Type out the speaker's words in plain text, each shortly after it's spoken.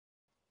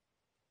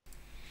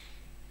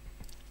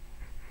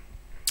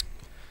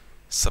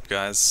Sup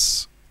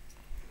guys,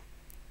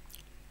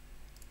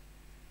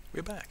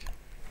 we're back.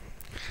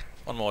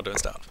 One more, don't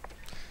stop.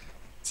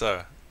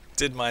 So,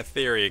 did my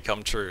theory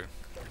come true?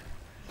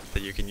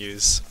 That you can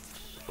use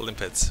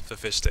limpets for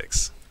fish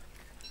sticks?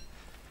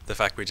 The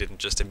fact we didn't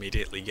just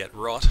immediately get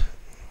rot,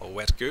 or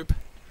wet goop,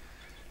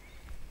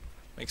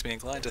 makes me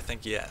inclined to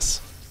think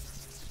yes.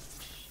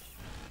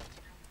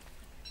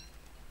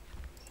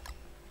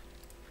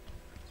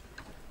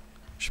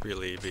 Should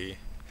really be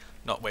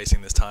not wasting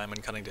this time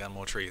and cutting down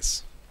more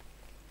trees.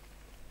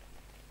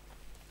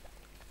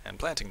 And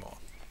planting more.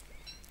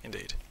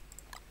 Indeed.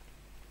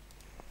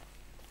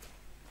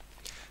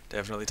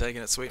 Definitely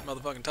taking its sweet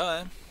motherfucking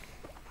time.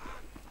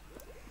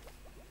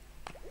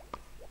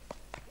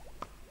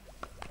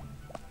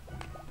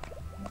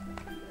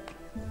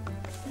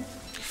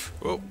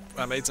 Oh,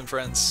 I made some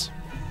friends.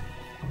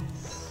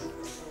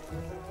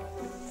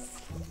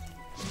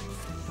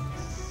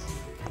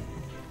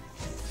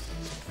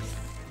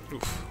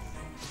 Oof.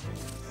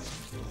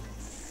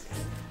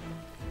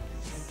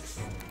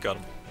 Got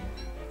him.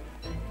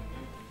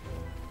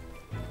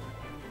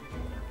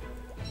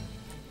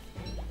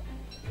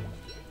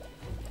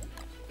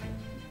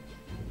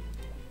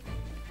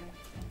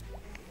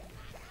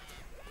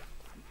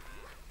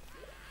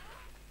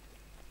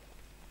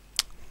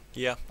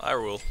 Yeah, I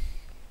rule.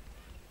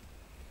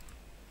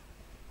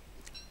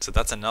 So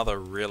that's another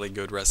really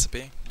good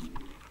recipe.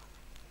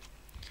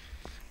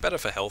 Better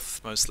for health,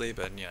 mostly,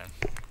 but you know.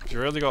 If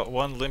you really got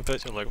one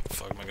limpet, you're like, what the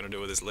fuck am I gonna do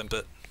with this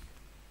limpet?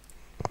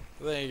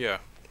 There you go.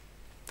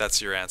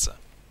 That's your answer.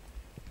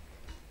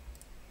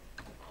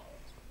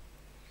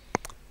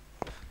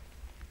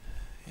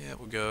 Yeah,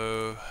 we'll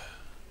go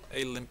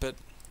a limpet,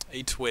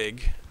 a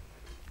twig,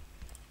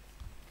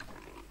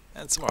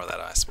 and some more of that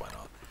ice, why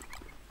not?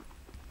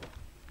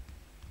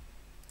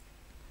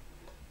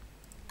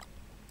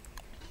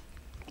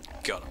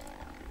 Got him.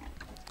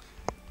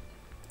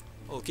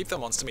 We'll keep the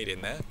monster meat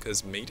in there,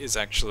 because meat is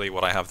actually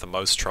what I have the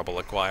most trouble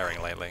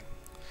acquiring lately.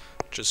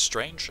 Which is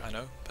strange, I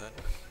know, but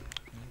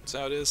that's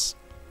how it is.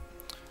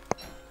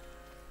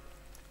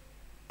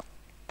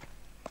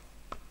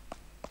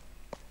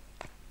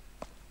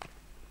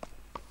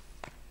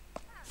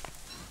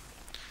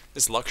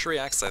 This luxury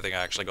axe I think I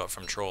actually got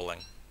from trolling,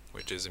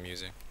 which is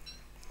amusing.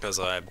 Because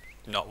I'm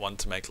not one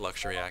to make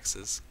luxury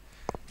axes.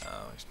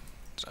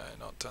 Did I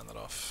not turn that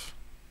off?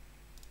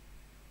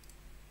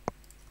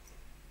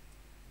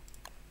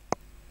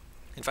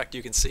 In fact,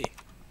 you can see.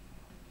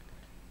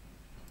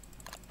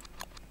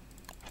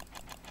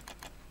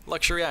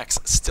 Luxury axe,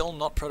 still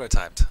not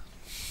prototyped.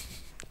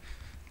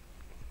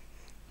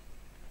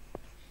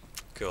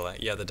 Cool,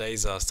 yeah, the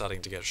days are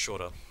starting to get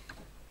shorter.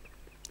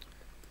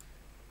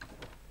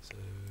 So,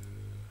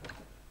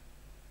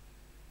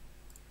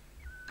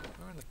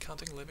 where in the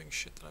cutting living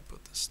shit did I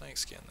put the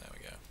snakeskin? There we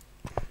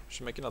go.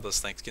 Should make another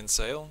snakeskin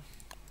sail.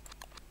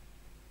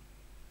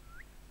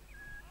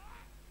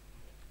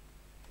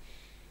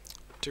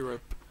 Two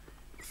rope,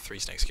 3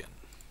 snakeskin.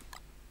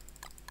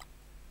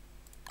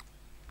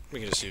 We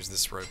can just use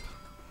this rope.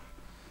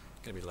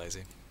 Gonna be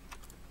lazy.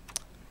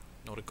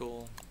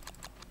 Nautical,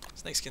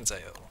 snakeskin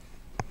sail.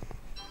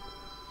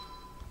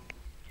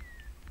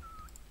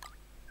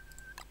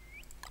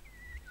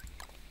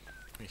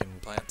 We can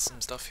plant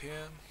some stuff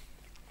here.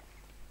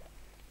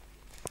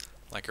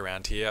 Like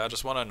around here. I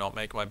just want to not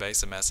make my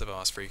base a massive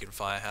ass freaking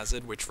fire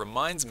hazard, which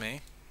reminds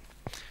me,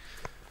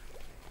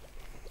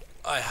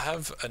 I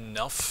have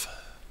enough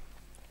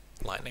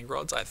lightning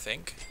rods, I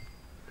think,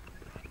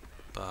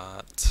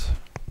 but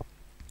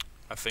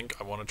I think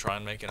I want to try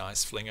and make an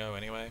ice flingo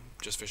anyway,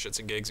 just for shits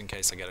and gigs in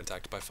case I get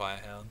attacked by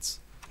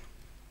firehounds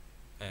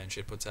and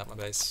shit puts out my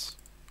base.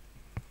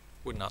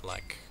 Would not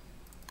like.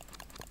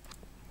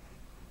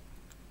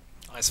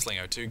 Ice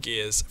flingo, 2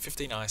 gears,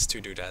 15 ice, 2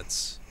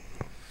 doodads.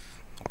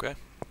 Okay.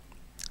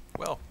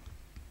 Well,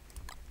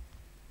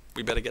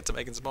 we better get to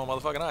making some more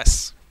motherfucking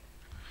ice.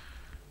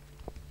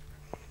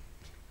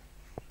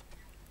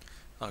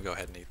 I'll go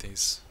ahead and eat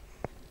these.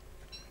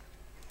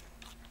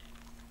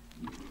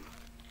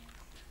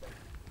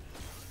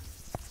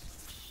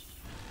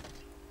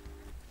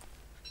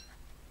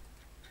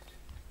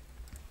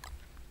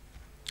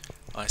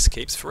 Ice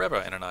keeps forever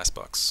in an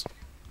icebox.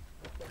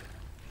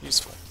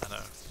 Useful, I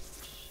know.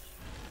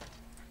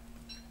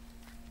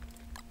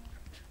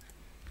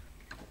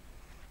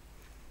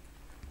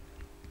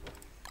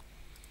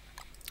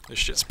 This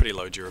shit's pretty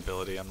low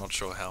durability, I'm not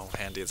sure how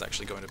handy it's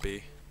actually going to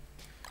be.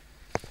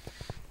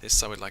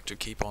 This I would like to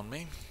keep on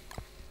me.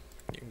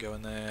 You can go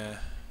in there.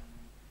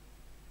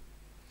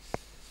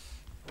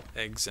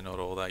 Eggs are not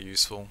all that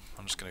useful.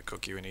 I'm just going to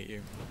cook you and eat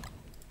you.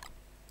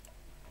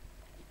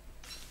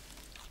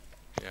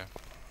 Yeah.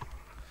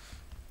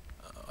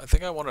 I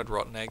think I wanted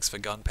rotten eggs for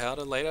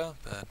gunpowder later,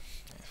 but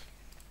yeah.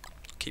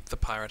 Keep the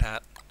pirate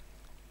hat.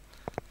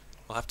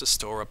 I'll have to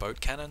store a boat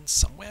cannon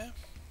somewhere.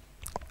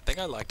 I think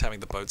I liked having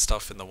the boat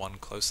stuff in the one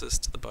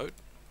closest to the boat,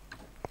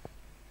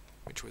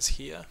 which was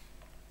here.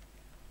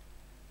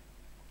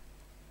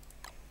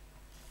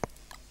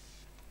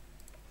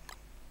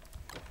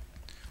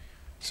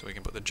 So we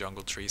can put the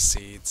jungle tree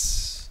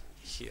seeds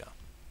here.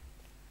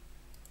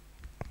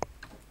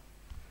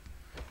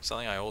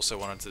 Something I also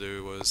wanted to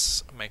do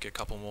was make a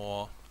couple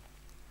more...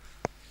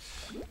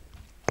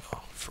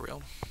 Oh, for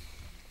real?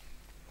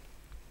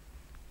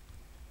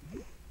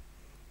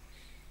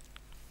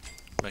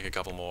 Make a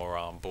couple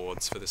more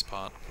boards for this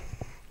part.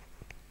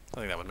 I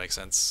think that would make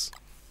sense.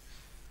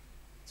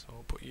 So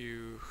we'll put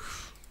you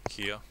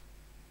here.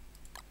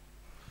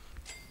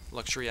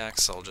 Luxury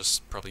axe I'll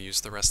just probably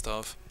use the rest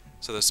of.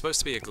 So there's supposed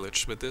to be a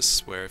glitch with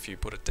this where if you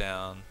put it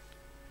down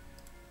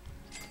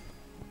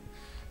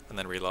and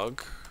then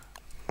relog,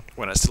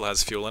 when it still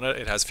has fuel in it,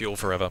 it has fuel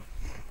forever.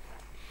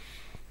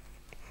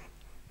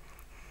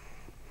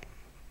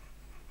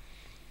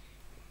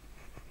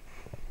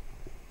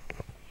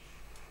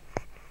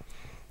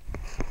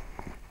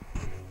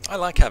 I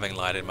like having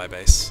light in my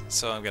base,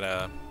 so I'm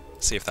gonna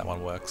see if that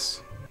one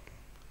works.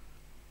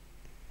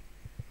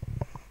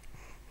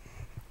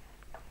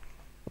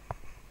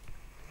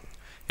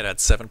 It had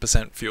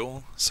 7%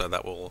 fuel, so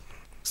that will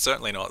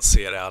certainly not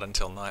see it out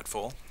until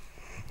nightfall.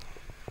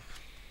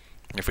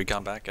 If we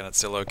come back and it's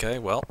still okay,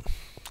 well,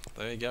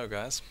 there you go,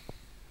 guys.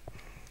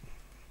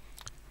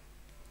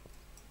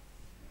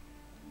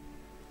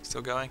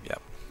 Still going?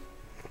 Yep.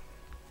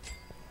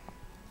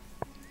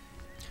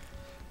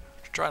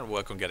 Try and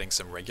work on getting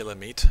some regular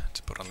meat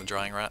to put on the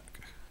drying rack.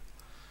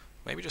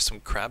 Maybe just some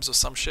crabs or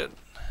some shit.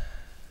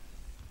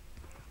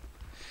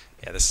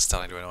 Yeah, this is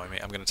starting to annoy me.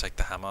 I'm going to take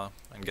the hammer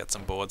and get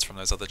some boards from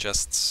those other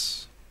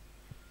chests.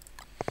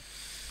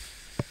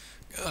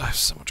 God, I have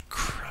so much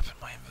crap in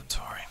my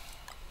inventory.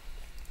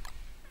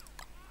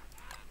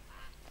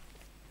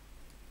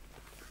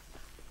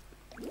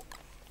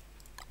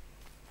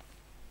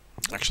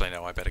 Actually,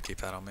 no, I better keep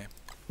that on me.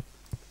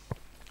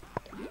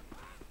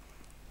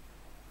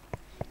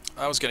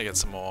 I was going to get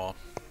some more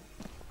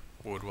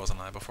wood, wasn't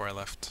I, before I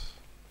left?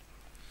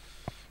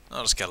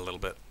 I'll just get a little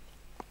bit.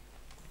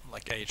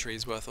 Like a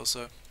tree's worth or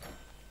so.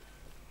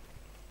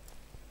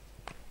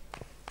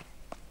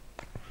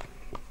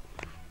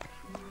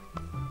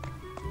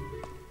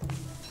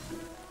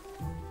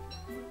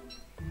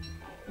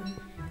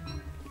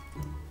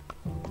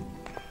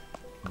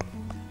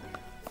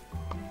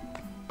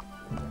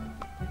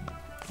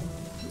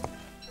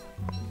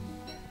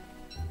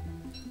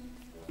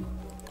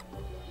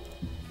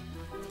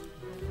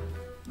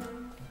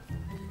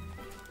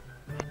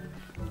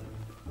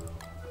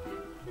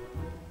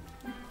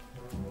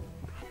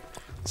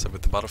 So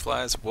with the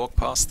butterflies, walk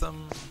past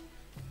them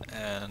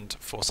and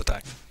force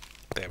attack.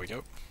 There we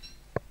go.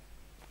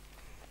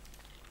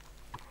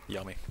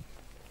 Yummy.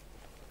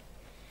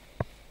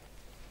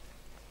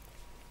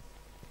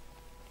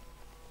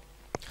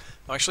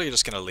 I'm actually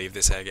just going to leave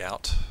this egg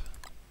out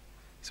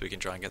so we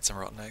can try and get some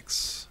rotten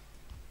eggs.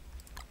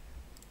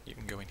 You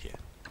can go in here.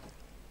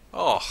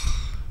 Oh!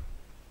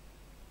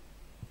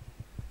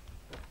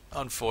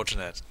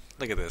 Unfortunate.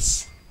 Look at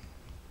this.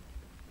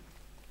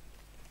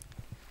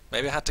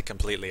 Maybe I had to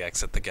completely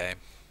exit the game.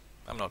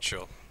 I'm not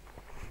sure.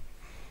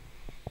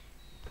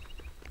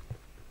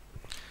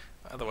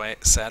 By the way,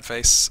 sad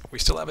face, we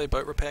still have a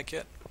boat repair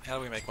kit. How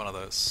do we make one of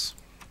those?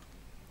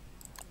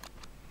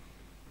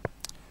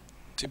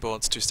 2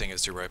 boards, 2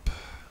 stingers, 2 rope.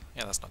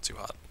 Yeah, that's not too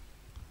hard.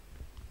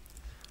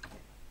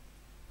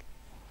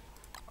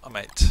 I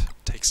might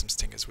take some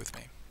stingers with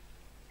me.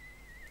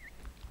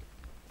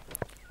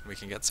 We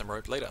can get some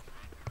rope later.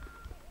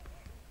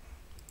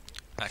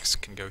 Axe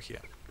can go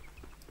here.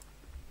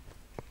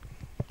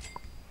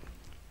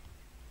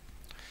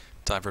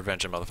 Time for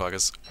adventure,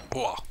 motherfuckers.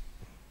 Whoa.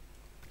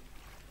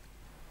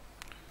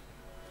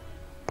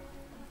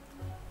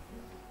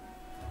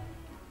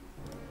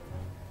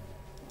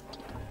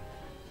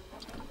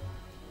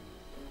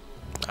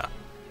 Ah.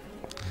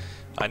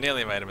 I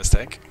nearly made a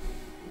mistake.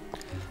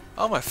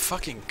 Oh my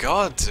fucking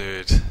god,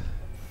 dude.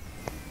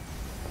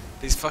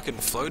 These fucking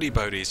floaty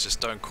boaties just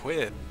don't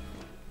quit.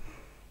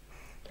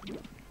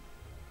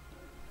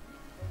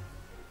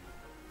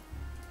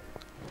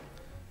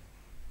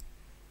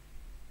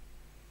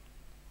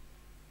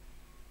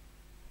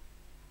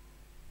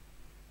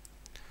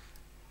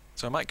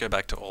 So I might go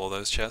back to all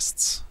those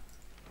chests.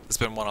 There's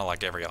been one on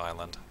like every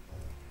island.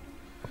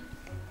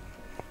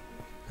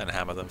 And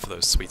hammer them for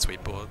those sweet,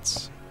 sweet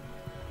boards.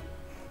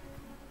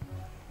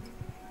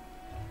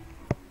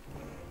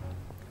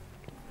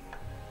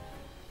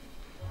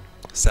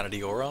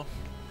 Sanity Aura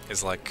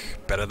is like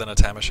better than a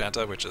Tam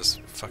O'Shanter, which is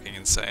fucking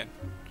insane.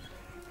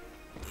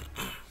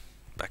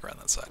 Back around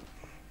that side.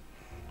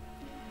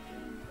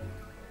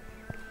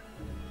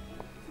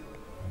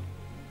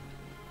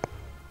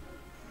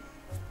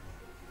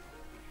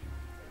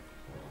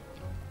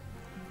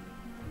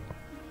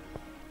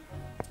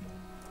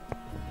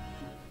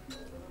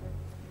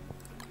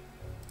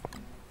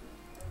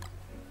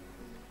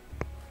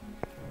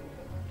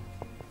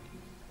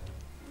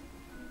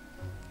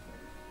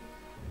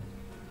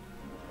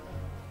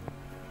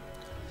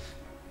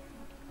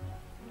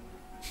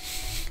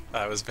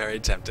 I was very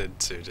tempted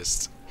to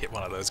just hit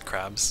one of those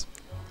crabs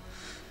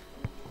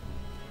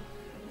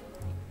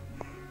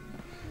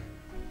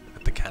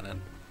with the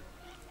cannon.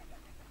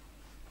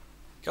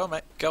 Go on,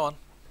 mate. Go on.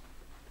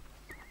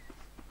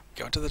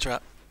 Go into the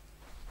trap.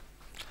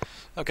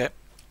 Okay.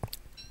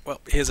 Well,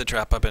 here's a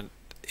trap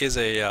here's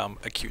a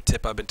cute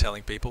tip I've been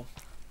telling people.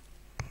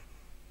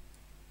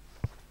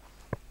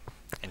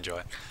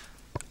 Enjoy.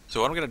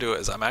 So what I'm going to do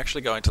is I'm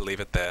actually going to leave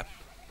it there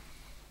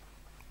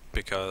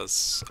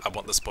because I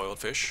want the spoiled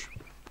fish.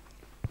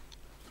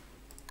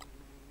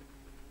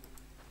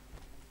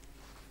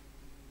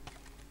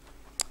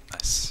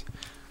 Nice.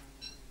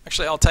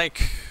 Actually, I'll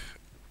take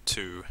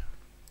 2.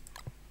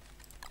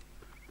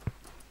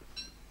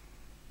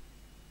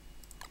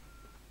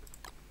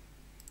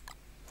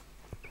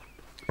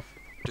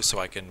 Just so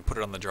I can put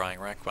it on the drying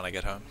rack when I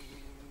get home.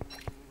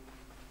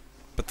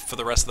 But for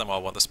the rest of them I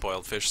want the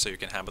spoiled fish so you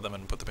can hammer them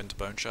and put them into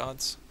bone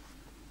shards.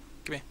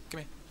 Come here, come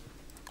here.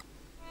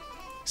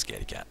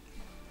 Scaredy cat.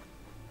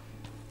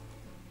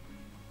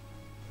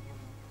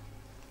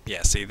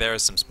 Yeah, see, there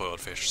is some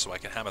spoiled fish, so I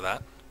can hammer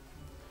that.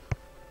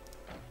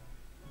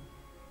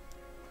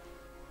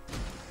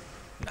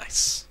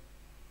 Nice.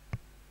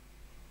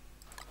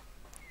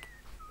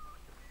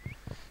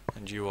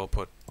 And you all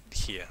put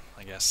here,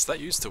 I guess. That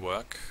used to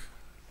work.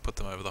 Put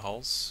them over the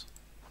holes.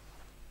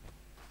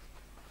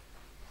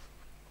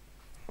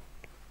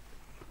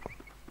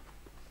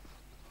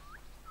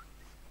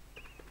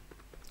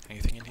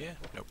 Anything in here?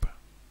 Nope.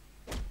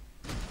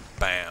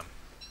 Bam.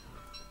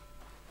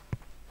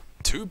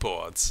 2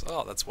 boards.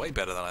 Oh, that's way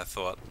better than I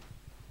thought.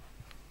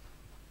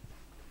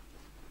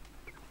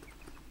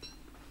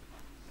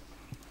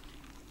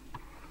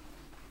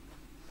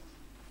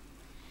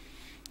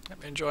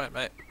 Enjoy it,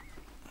 mate.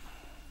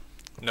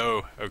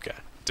 No, okay.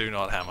 Do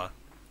not hammer.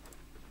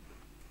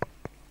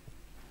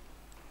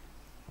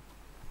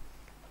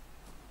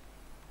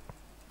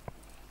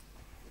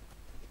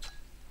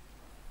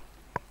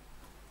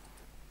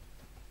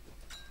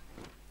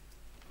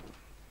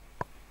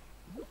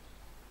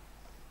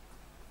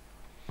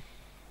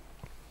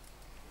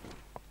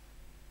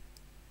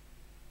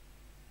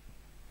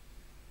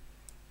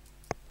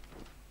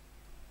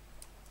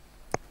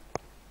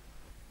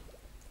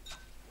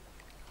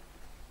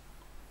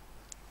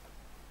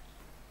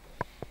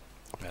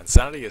 Man,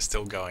 sanity is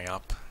still going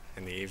up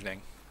in the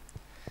evening.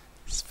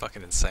 It's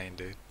fucking insane,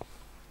 dude.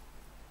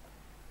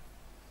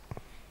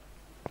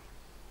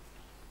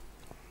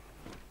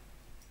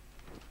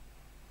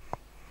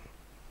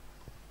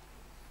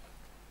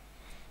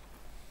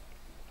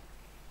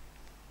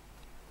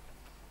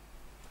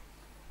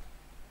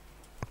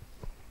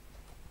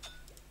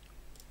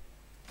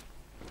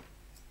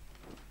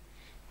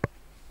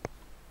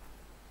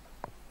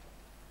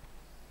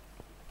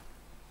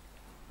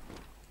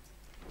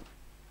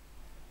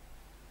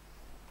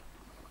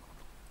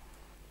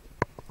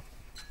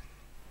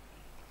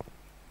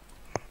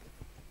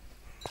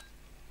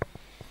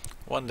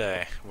 One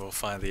day we'll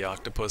find the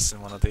octopus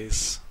in one of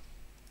these.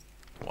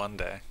 One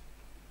day.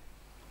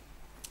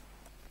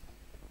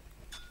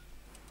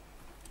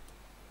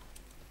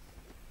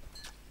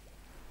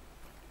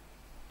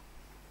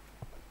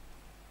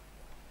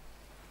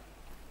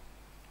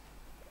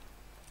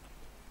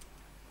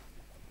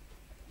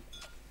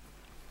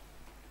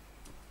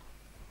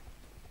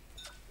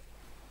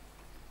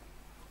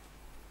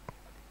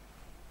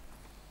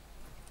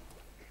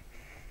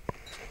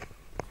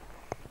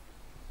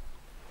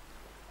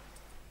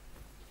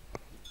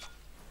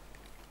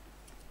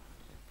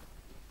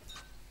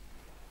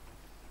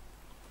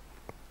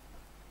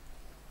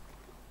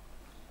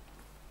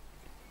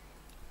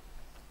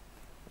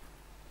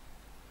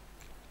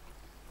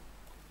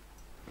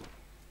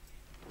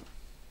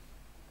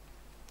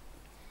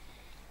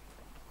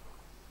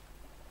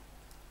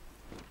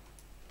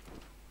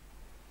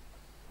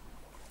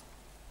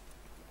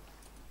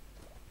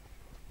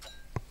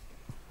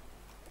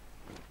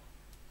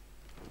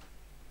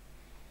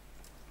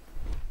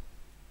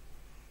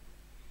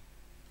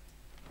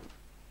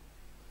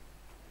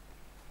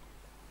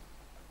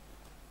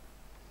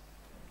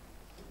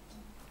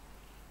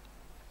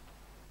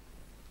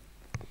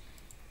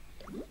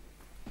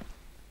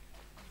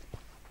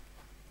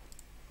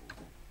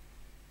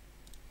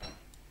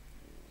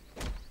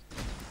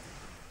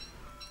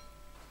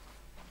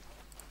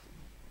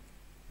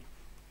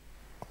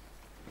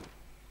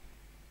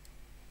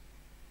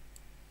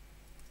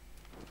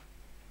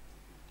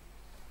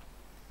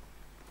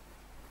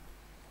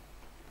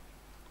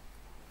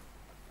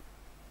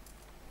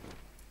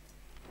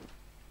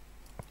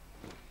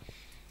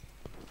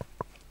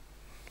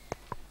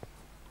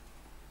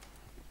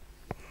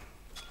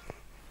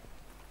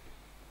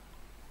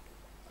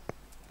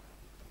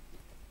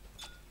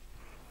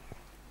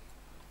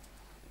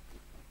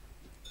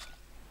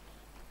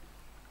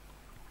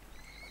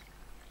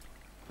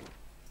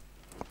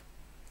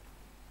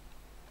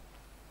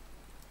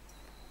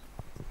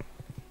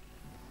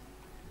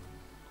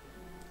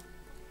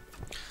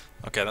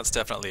 Okay, that's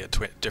definitely a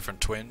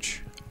different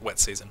twinge. Wet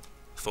season.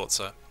 Thought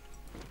so.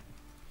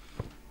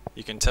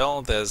 You can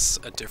tell there's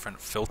a different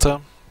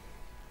filter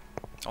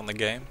on the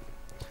game.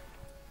 You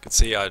can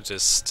see I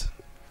just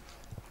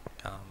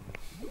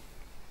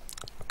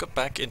got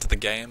back into the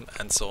game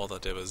and saw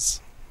that it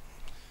was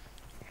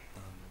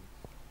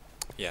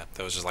Yeah,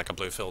 there was just like a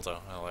blue filter.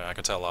 I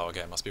could tell, oh,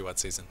 okay, it must be wet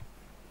season.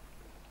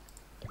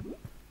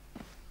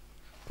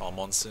 Or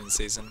monsoon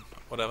season,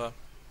 whatever.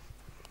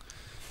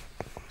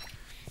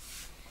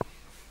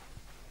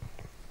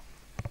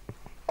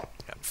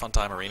 Yeah,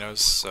 Funtime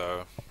Arenas,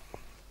 so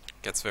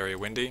gets very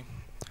windy.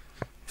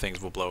 Things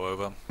will blow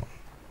over.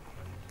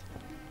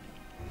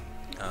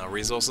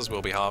 Resources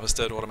will be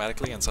harvested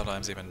automatically and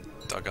sometimes even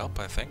dug up,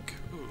 I think.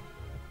 Ooh.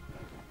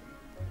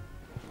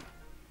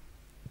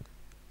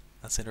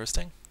 That's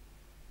interesting.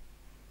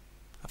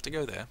 Have to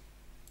go there.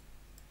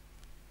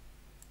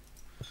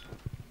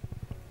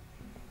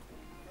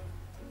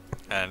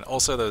 And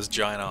also those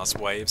giant ass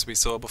waves we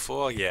saw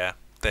before, yeah,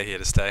 they're here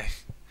to stay.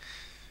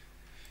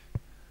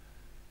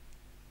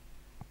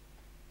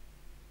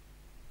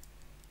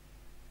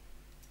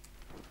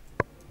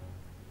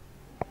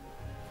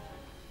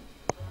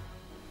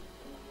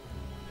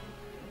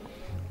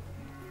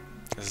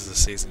 This is a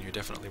season you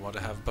definitely want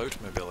to have boat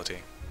mobility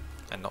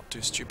and not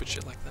do stupid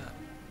shit like that.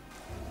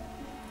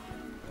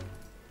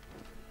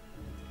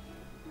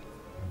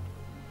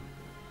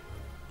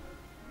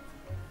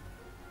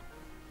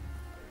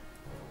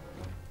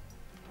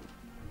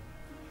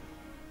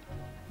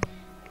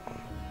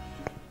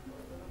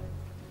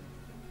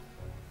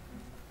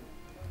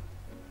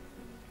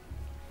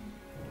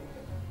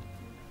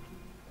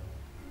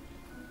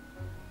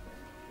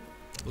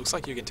 Looks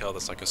like you can tell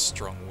there's like a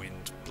strong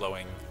wind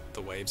blowing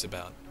the waves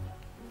about,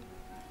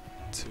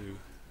 too.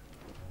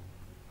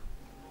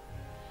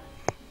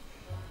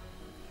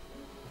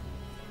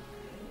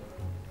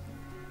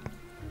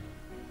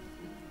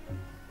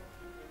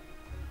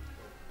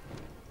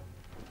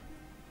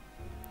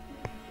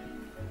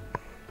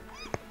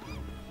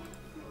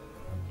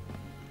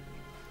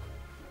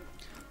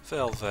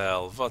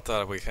 Vel, what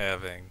are we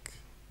having?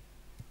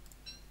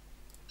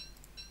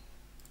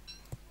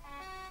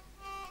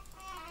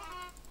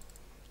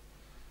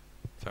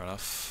 Fair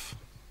enough.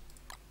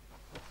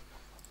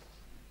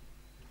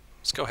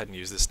 Let's go ahead and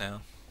use this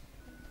now.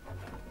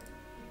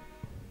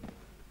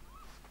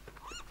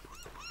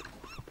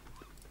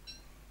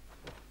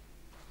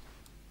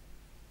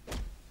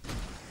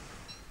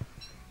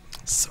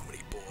 So many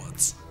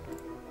boards.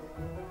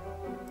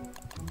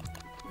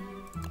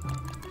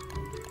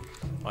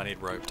 I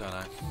need rope, don't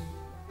I?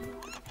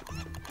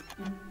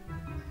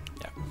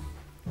 Yeah.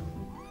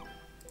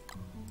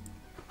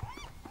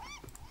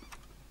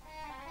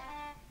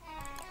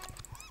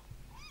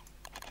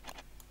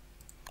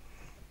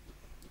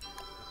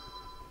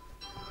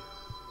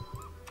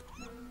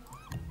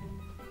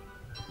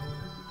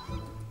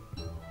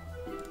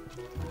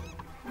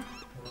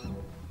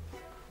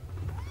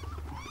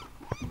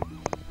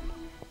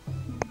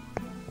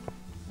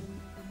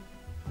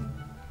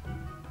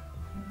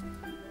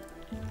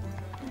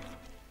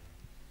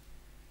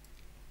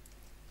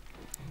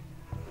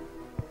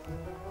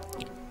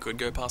 Could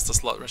go past the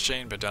slot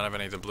machine, but don't have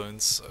any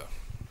doubloons, so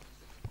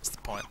what's the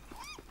point?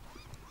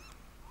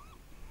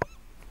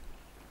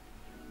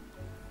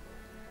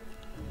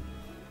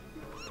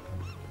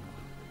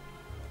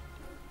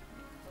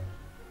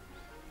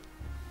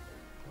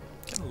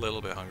 Getting a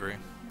little bit hungry.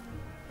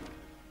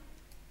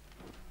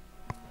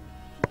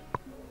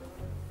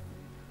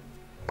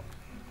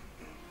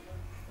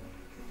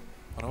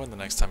 I wonder when the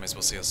next time is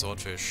we'll see a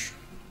swordfish.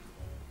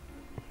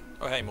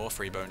 Oh hey, more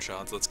free bone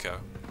shards, let's go.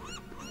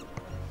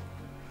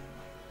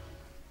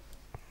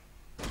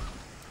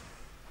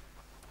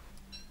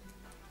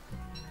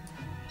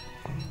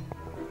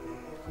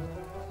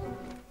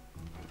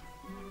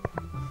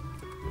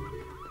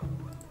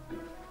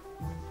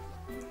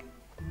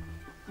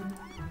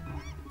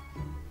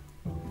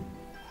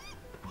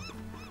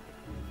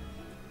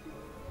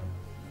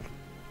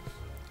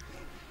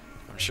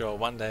 I'm sure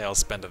one day I'll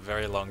spend a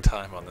very long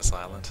time on this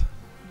island.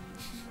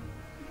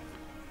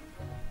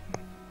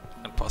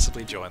 And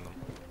possibly join them.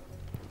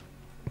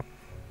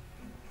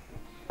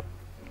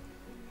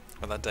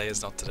 But that day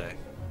is not today.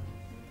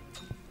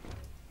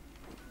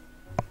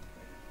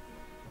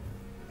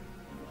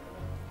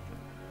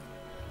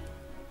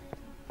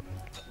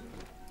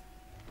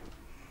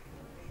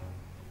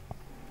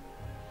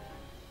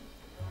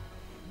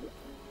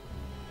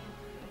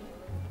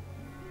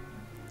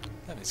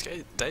 Man,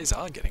 these days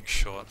are getting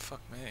short,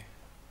 fuck me.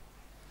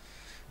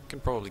 Can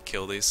probably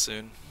kill these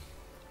soon.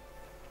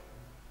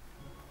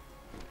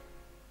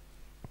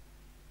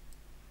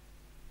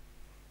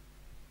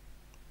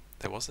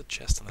 There was a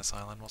chest on this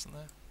island, wasn't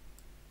there?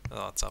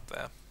 Oh, it's up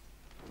there.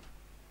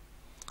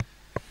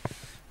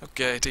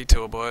 Okay,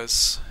 detour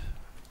boys.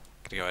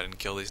 Gonna go ahead and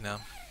kill these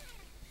now.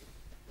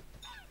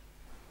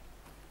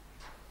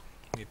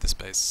 Need the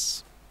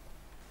space.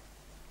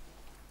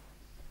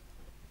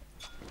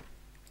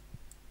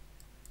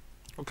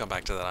 We'll come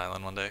back to that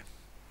island one day.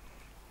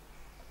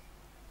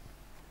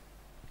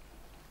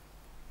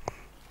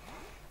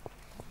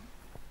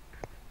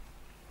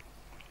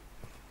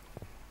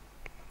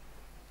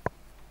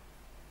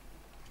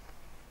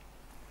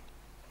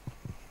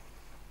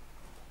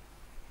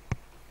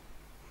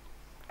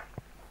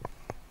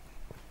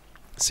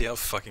 See how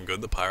fucking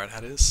good the pirate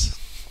hat is?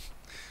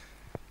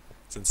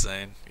 It's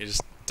insane. You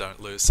just don't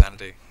lose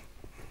sanity.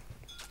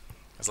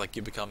 It's like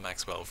you become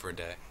Maxwell for a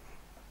day.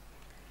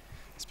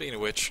 Speaking of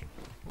which,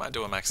 might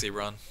do a Maxi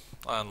run.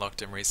 I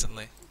unlocked him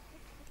recently.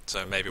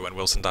 So maybe when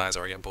Wilson dies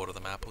or I get bored of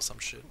the map or some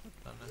shit.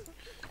 I don't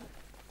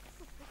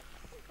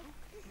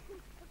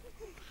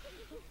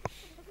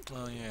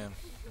know. Oh yeah.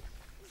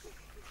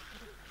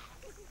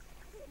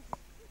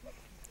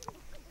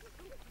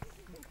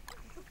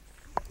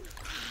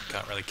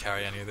 Can't really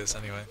carry any of this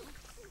anyway.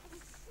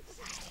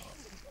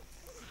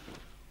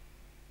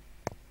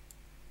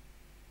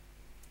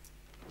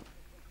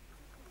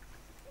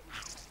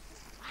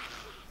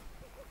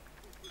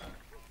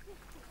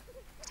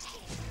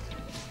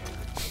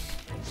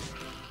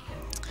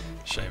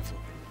 Shameful.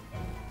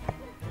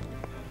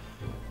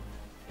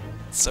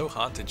 It's so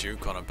hard to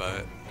juke on a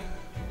boat.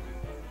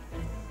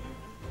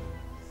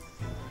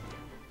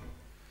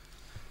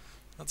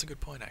 That's a good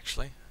point,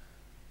 actually.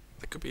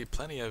 There could be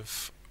plenty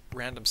of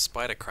random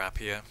spider crap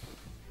here.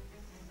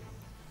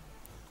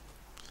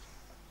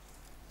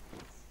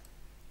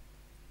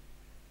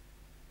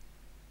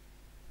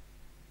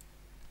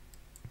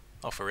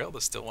 Oh, for real?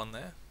 There's still one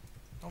there?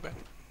 Okay.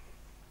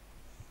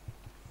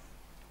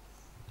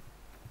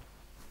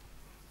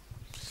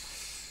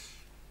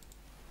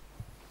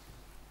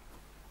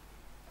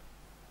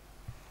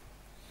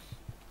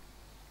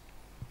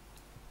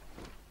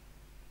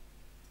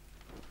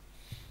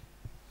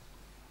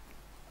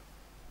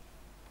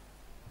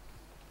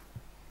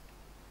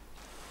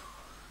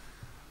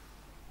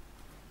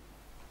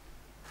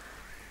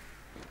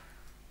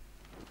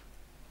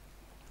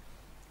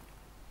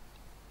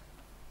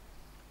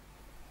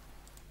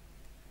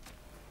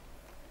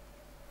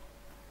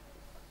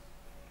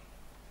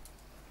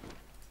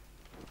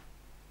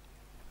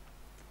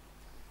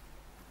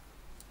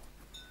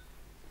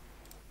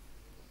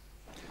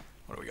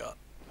 What do we got?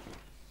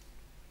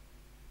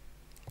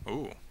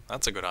 Ooh,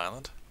 that's a good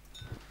island.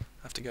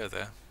 I have to go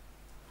there.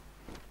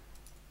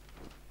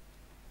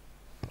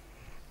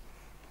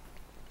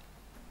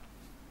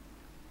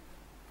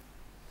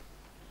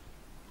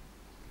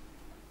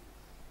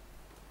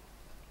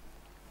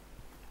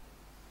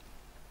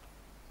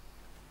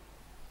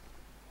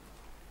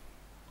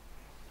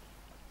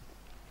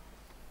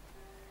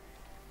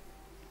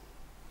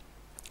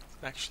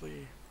 It's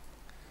actually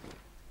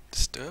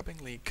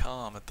disturbingly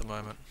calm at the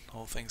moment,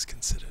 all things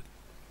considered.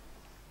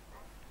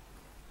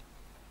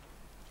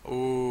 Ooh,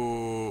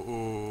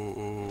 ooh,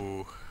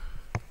 ooh.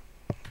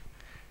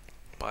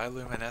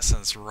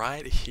 Bioluminescence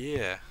right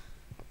here.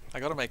 I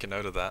gotta make a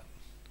note of that.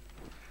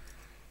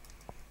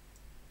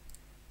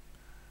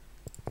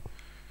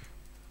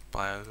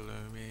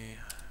 Biolumi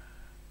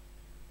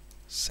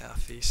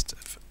southeast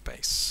of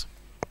base.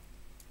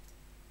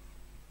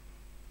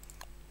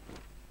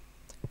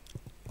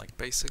 Like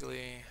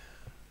basically,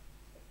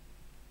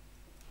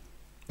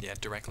 yeah,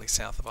 directly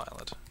south of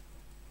island.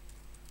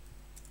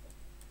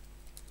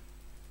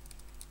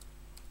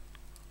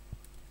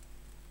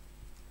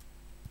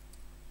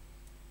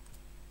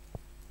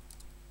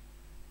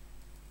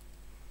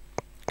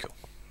 Cool.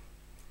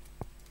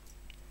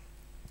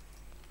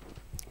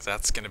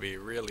 That's going to be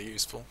really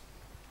useful.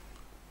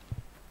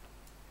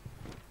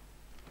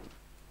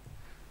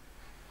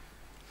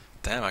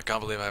 Damn, I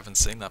can't believe I haven't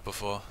seen that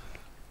before.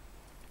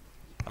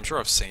 I'm sure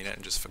I've seen it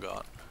and just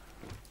forgot.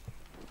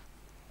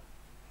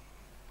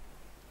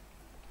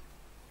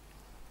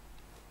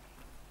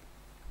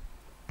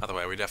 Either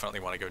way, we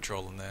definitely want to go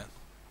trolling there.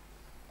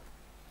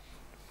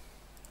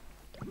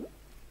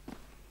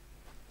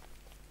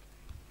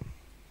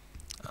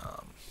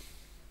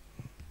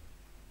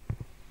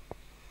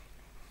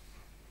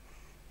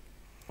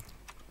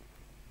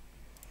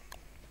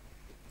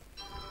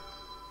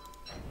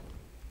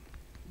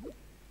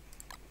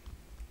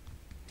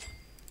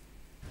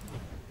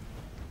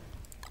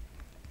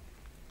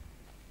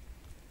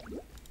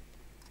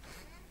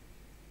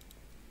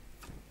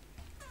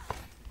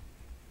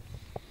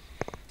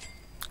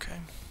 Okay.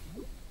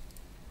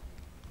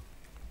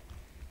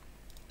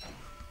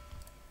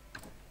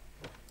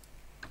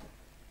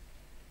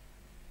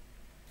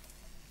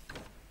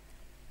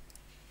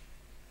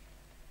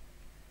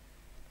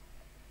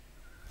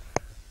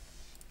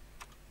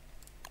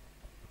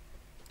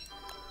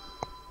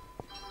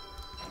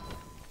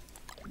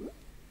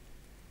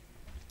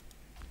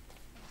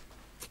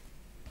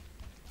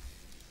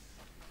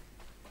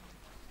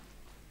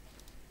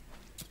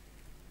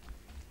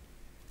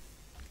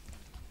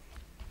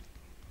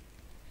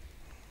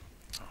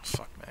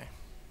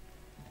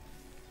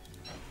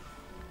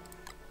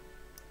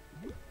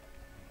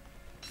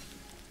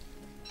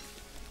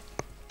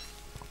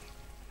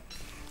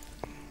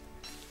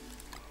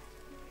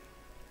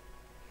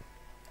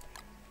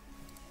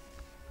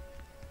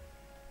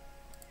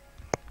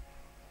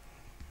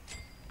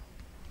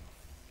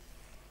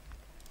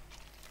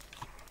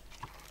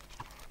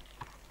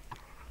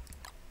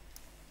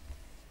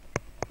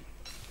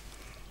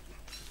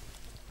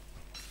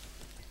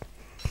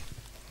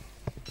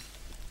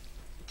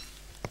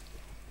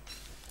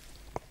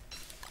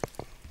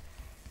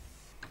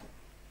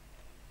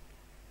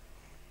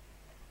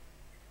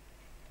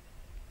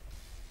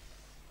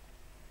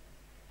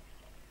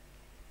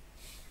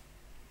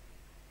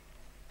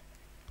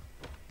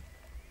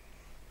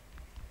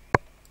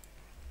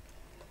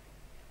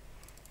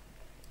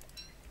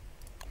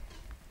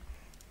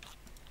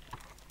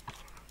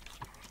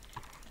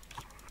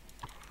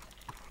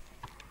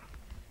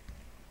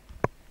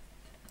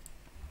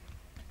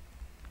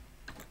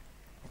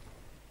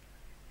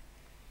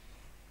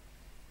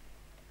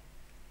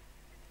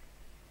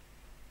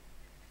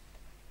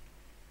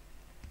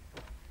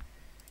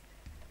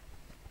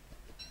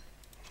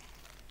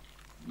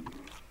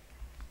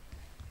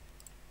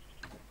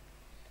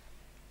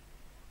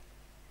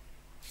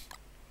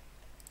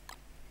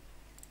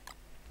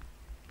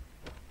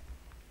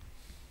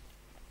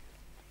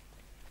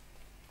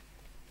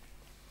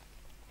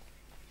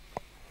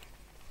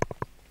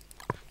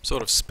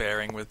 Sort of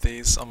sparing with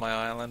these on my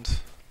island.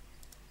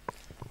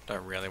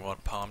 Don't really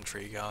want palm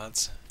tree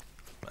guards,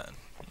 but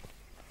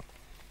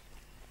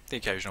the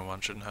occasional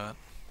one shouldn't hurt.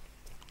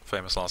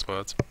 Famous last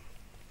words.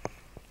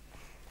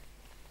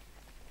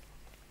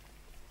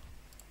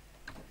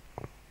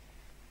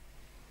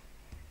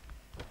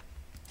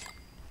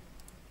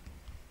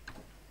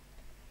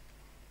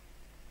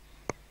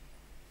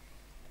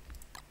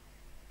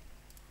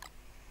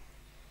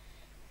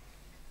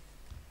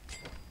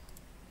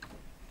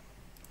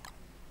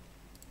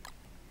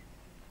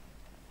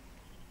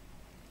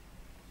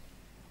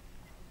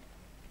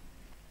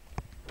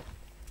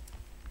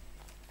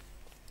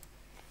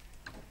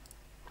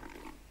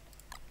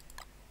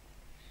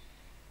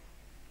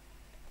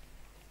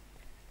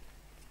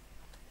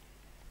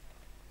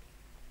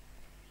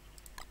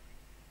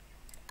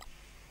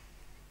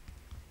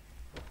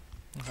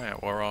 Yeah,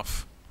 we're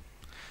off.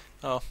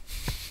 Oh,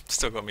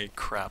 still got me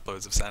crap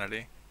loads of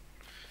sanity.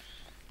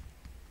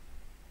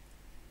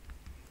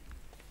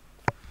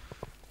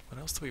 What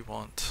else do we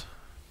want?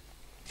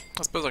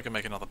 I suppose I can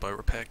make another boat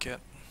repair kit.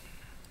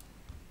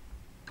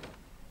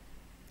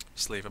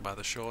 Just leave it by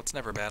the shore, it's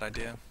never a bad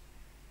idea.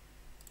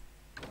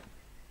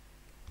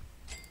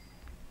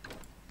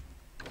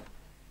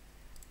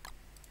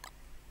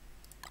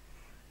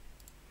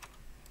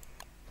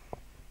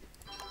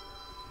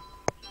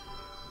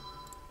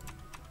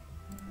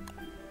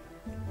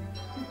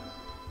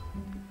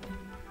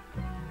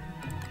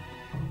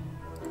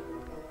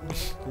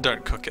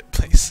 Don't cook it,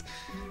 please.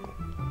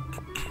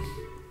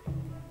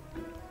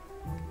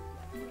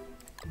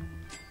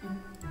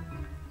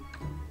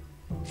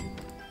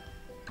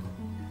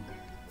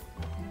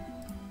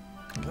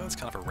 That's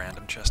kind of a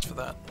random chest for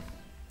that.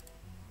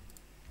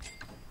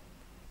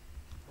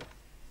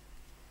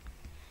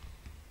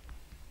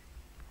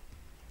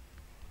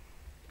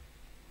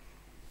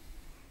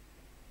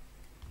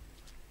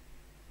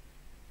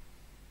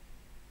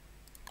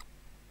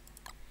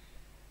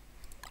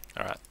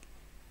 Alright.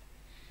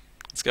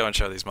 Let's go and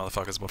show these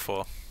motherfuckers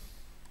before.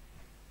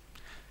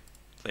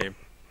 So,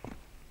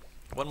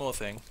 one more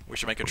thing. We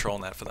should make a troll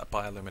net for that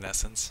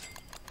bioluminescence.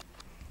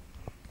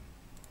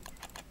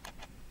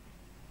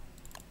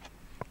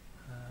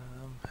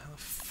 How the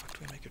fuck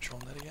do we make a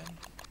troll net again?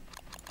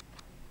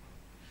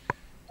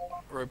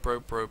 Rope,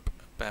 rope, rope.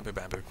 Bamboo,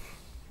 bamboo.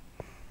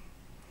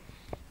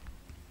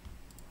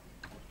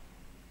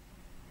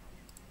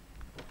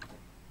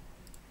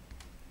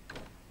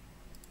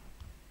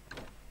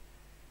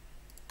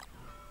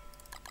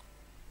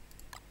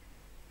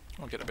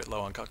 I'll get a bit low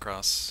on cut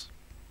grass.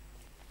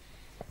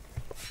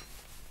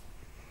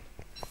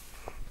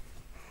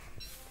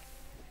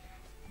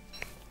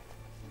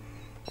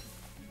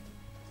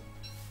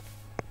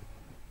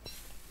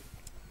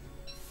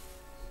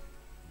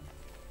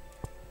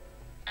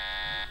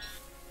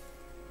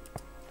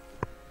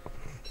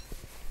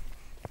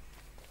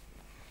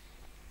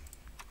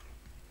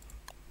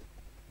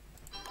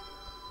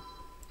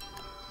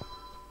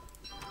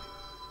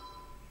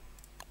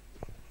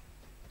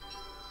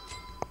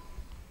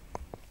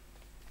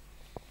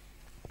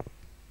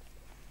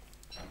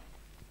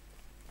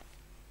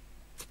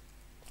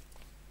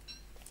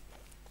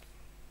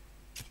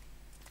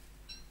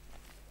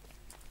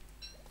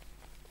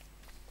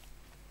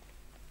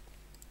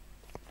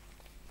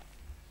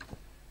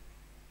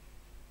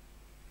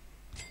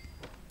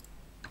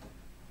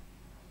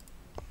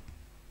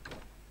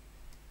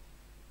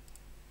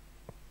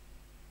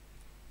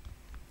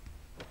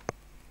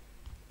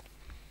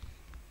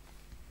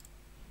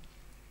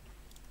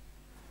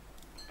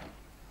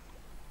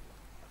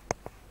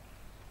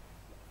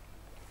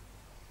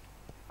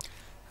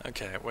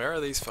 Okay, where are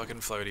these fucking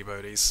floaty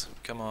boaties?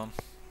 Come on.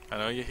 I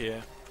know you're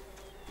here.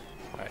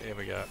 Alright, here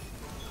we go.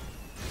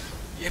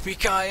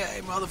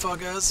 Yippee-ki-yay,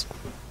 motherfuckers!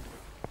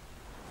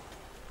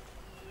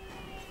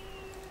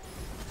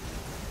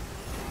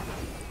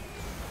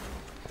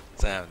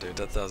 Damn, dude,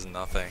 that does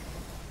nothing.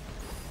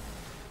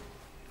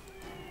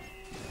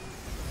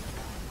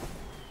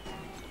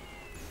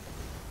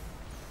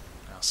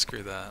 Oh,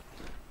 screw that.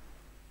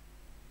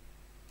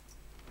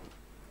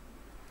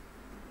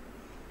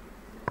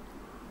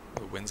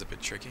 The wind's a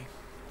bit tricky.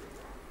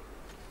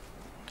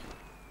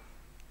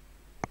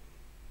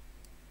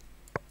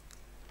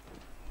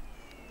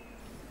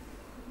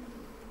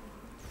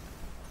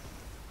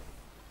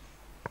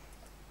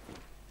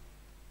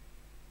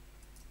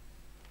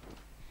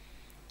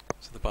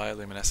 So the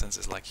bioluminescence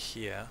is like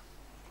here.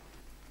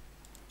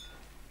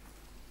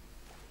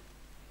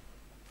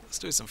 Let's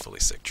do some fully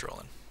sick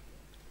trolling.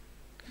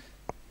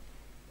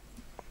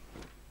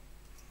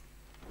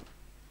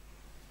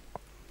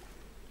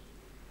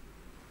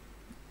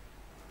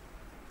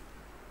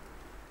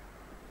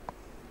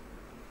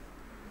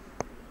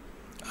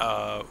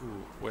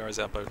 Ooh, where is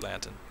our boat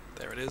lantern?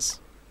 There it is.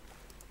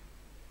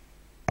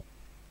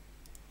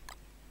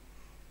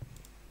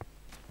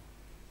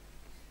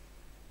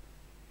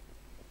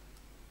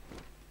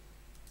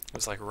 It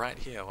was like right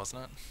here,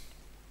 wasn't it?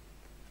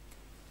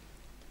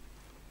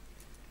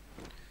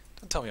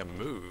 Don't tell me I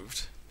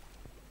moved.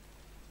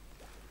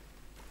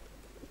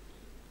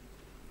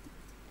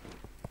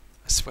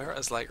 swear it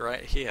was like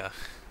right here.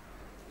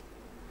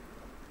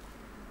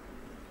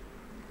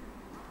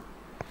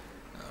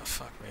 Oh,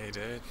 fuck me,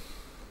 dude.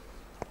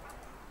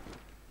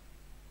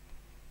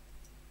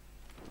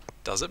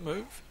 Does it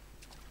move?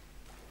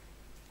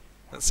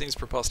 That seems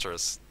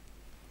preposterous.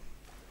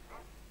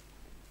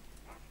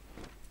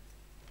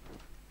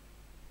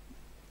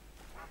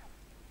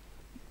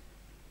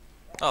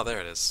 Oh, there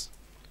it is.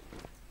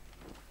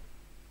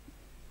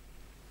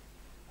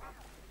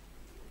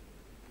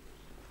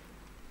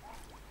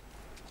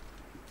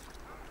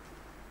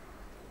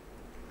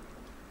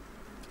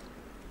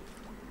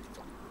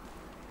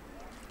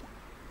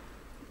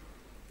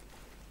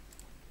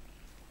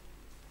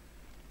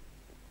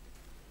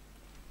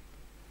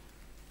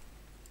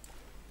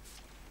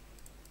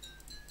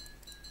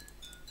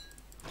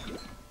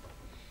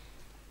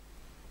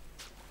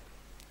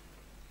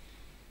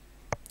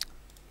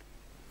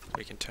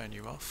 We can turn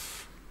you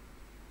off.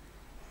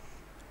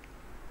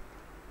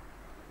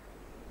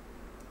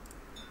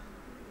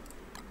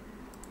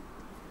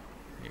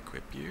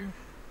 Equip you.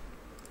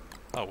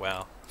 Oh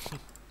wow.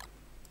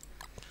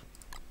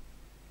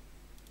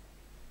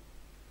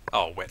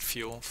 Oh, wet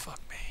fuel. Fuck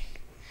me.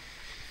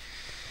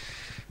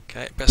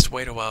 Okay, best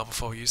wait a while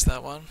before we use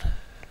that one.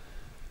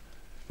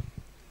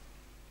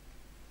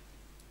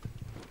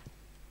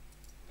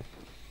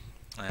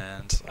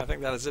 And I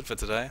think that is it for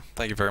today.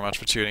 Thank you very much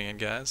for tuning in,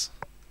 guys.